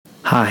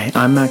Hi,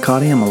 I'm Matt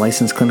Cotty. I'm a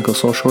licensed clinical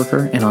social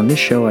worker, and on this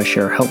show I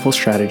share helpful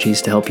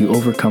strategies to help you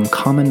overcome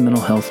common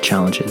mental health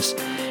challenges.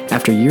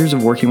 After years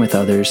of working with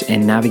others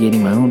and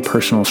navigating my own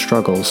personal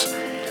struggles,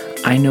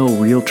 I know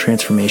real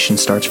transformation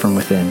starts from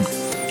within.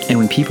 And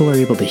when people are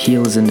able to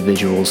heal as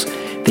individuals,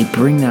 they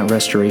bring that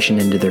restoration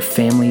into their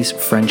families,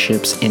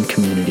 friendships, and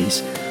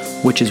communities,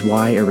 which is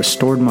why a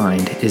restored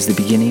mind is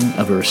the beginning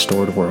of a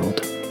restored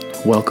world.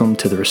 Welcome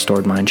to the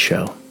Restored Mind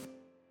Show.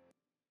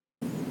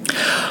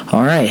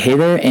 All right, hey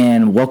there,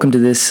 and welcome to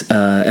this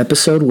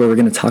episode where we're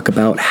going to talk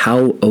about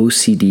how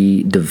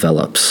OCD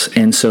develops.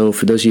 And so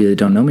for those of you that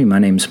don't know me, my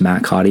name's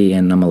Matt Cotty,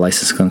 and I'm a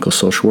licensed clinical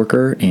social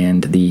worker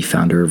and the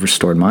founder of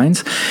Restored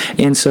Minds.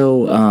 And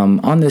so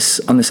on this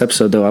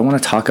episode, though, I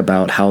want to talk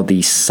about how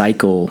the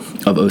cycle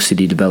of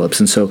OCD develops.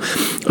 And so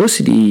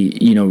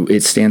OCD,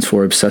 it stands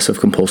for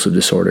Obsessive Compulsive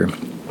Disorder,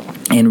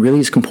 and really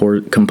is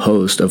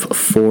composed of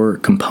four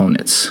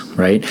components,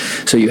 right?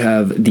 So you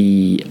have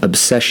the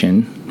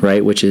obsession,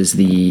 right, which is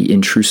the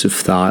intrusive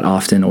thought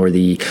often, or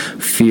the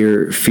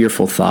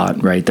fearful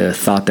thought, right, the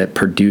thought that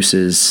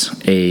produces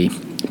a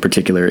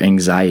particular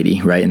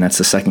anxiety, right, and that's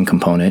the second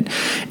component.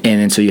 And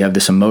then so you have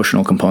this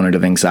emotional component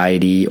of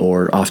anxiety,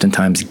 or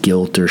oftentimes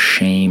guilt or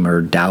shame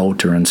or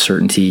doubt or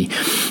uncertainty.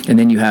 And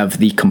then you have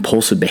the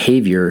compulsive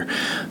behavior,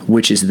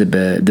 which is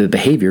the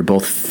behavior,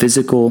 both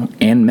physical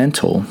and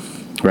mental,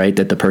 right,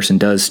 that the person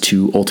does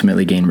to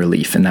ultimately gain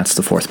relief. And that's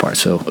the fourth part.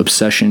 So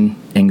obsession,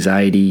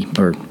 anxiety,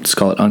 or let's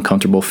call it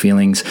uncomfortable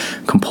feelings,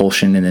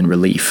 compulsion, and then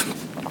relief.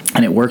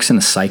 And it works in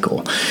a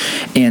cycle.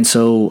 And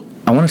so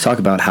I want to talk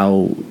about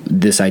how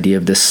this idea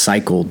of this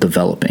cycle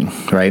developing,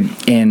 right?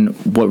 And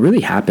what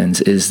really happens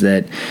is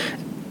that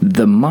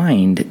the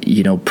mind,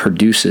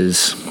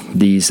 produces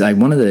these,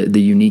 one of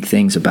the unique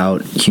things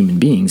about human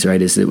beings,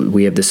 right, is that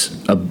we have this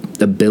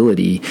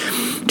ability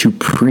to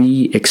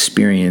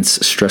pre-experience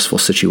stressful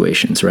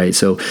situations, right?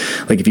 So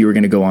like if you were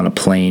going to go on a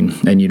plane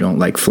and you don't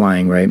like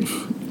flying, right,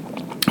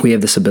 we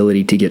have this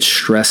ability to get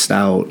stressed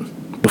out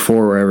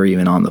before we're ever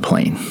even on the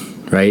plane,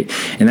 right?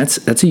 And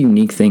that's a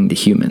unique thing to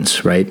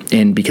humans, right?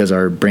 And because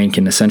our brain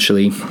can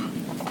essentially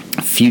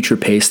future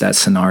pace that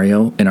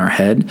scenario in our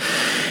head,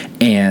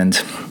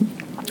 and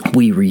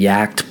we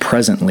react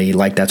presently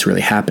like that's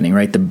really happening,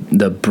 right?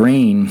 The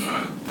brain,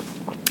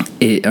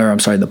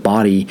 the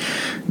body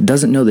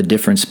doesn't know the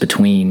difference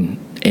between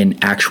an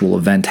actual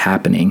event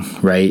happening,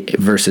 right,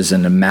 versus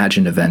an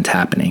imagined event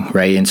happening,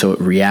 right? And so it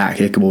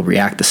will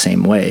react the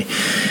same way.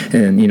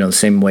 And, the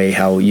same way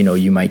how,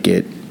 you might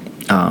get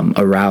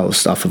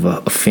aroused off of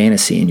a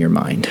fantasy in your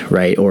mind,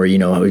 right? Or,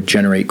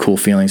 generate cool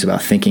feelings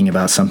about thinking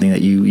about something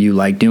that you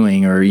like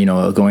doing, or,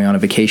 going on a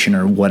vacation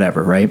or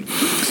whatever, right?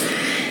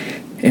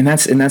 And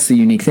that's the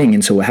unique thing.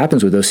 And so what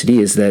happens with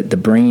OCD is that the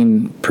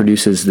brain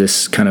produces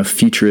this kind of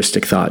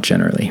futuristic thought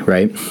generally,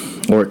 right?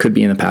 Or it could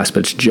be in the past,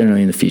 but it's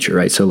generally in the future,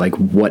 right? So like,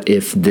 what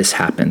if this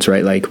happens,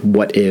 right? Like,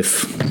 what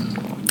if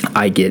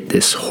I get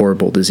this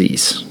horrible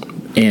disease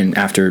and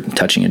after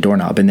touching a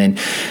doorknob? And then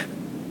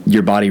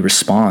your body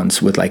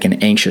responds with like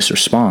an anxious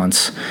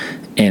response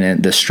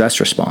and the stress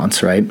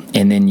response, right?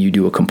 And then you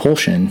do a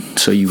compulsion,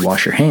 so you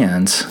wash your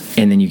hands,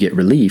 and then you get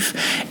relief.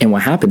 And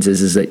what happens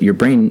is that your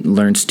brain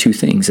learns two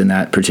things in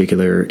that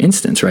particular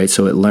instance, right?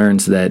 So it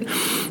learns that,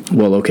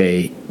 well,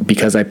 okay,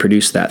 because I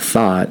produced that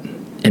thought,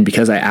 and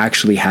because I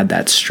actually had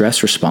that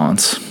stress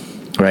response,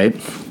 right?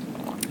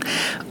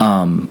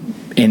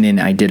 And then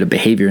I did a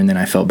behavior and then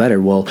I felt better.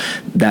 Well,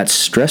 that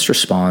stress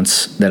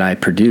response that I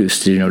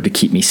produced, to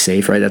keep me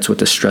safe, right? That's what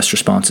the stress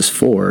response is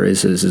for,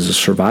 is a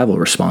survival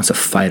response, a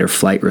fight or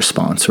flight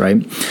response,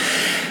 right?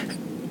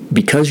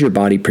 Because your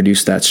body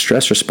produced that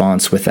stress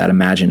response with that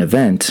imagined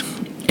event,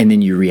 and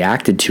then you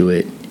reacted to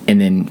it,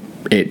 and then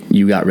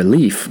you got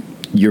relief,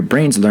 your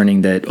brain's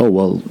learning that, oh,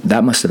 well,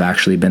 that must have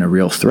actually been a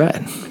real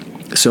threat.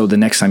 So the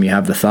next time you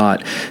have the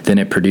thought, then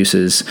it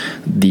produces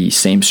the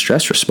same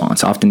stress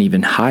response, often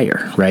even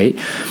higher, right?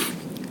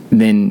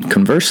 Then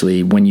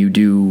conversely, when you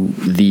do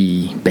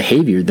the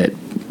behavior that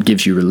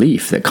gives you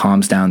relief, that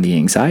calms down the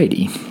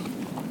anxiety,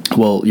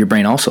 well, your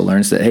brain also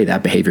learns that, hey,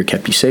 that behavior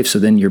kept you safe. So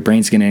then your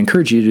brain's going to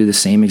encourage you to do the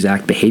same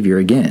exact behavior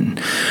again,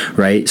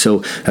 right? So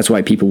that's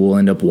why people will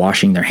end up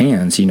washing their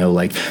hands,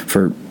 like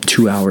for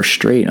 2 hours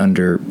straight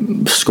under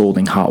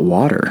scalding hot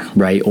water,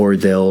 right? Or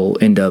they'll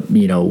end up,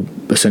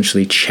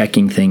 essentially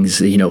checking things,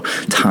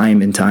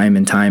 time and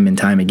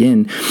time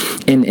again.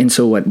 And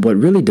so what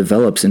really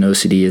develops in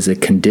OCD is a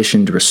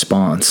conditioned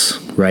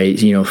response, right?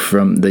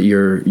 From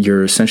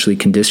you're essentially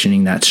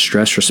conditioning that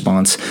stress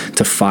response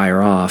to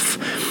fire off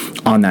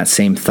on that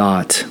same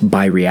thought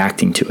by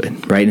reacting to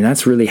it, right? And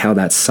that's really how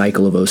that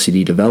cycle of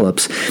OCD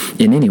develops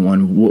in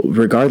anyone,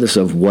 regardless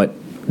of what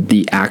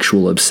the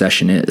actual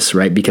obsession is,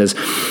 right? Because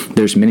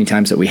there's many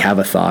times that we have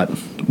a thought,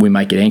 we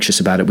might get anxious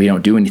about it, we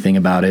don't do anything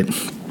about it,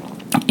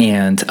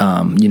 and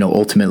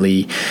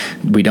ultimately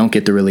we don't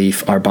get the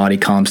relief, our body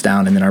calms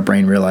down, and then our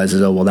brain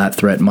realizes, oh, well, that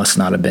threat must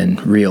not have been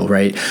real,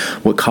 right?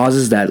 What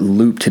causes that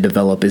loop to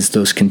develop is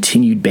those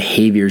continued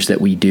behaviors that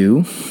we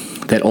do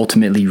that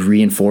ultimately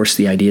reinforced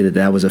the idea that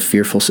that was a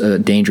fearful,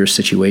 dangerous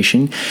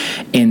situation.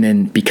 And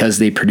then because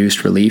they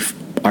produced relief,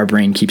 our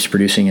brain keeps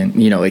producing,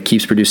 and it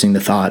keeps producing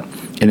the thought,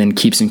 and then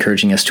keeps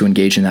encouraging us to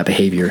engage in that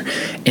behavior.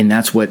 And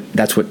that's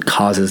what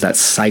causes that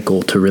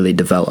cycle to really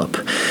develop.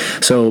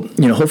 So,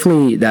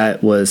 hopefully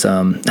that was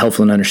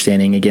helpful in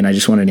understanding. Again, I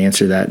just wanted to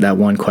answer that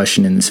one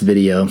question in this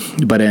video.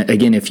 But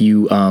again, if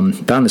you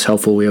found this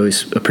helpful, we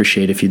always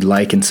appreciate if you'd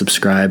like and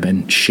subscribe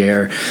and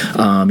share,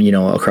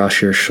 across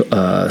your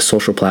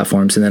social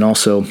platforms. And then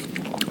also,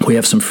 we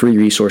have some free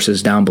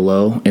resources down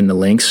below in the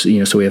links,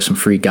 so we have some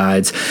free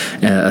guides,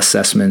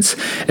 assessments,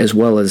 as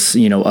well as,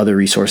 other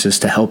resources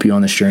to help you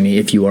on this journey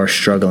if you are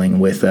struggling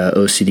with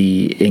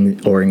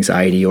OCD or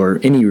anxiety or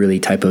any really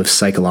type of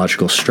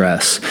psychological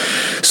stress.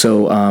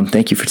 So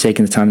thank you for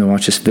taking the time to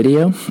watch this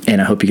video,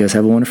 and I hope you guys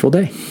have a wonderful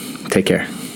day. Take care.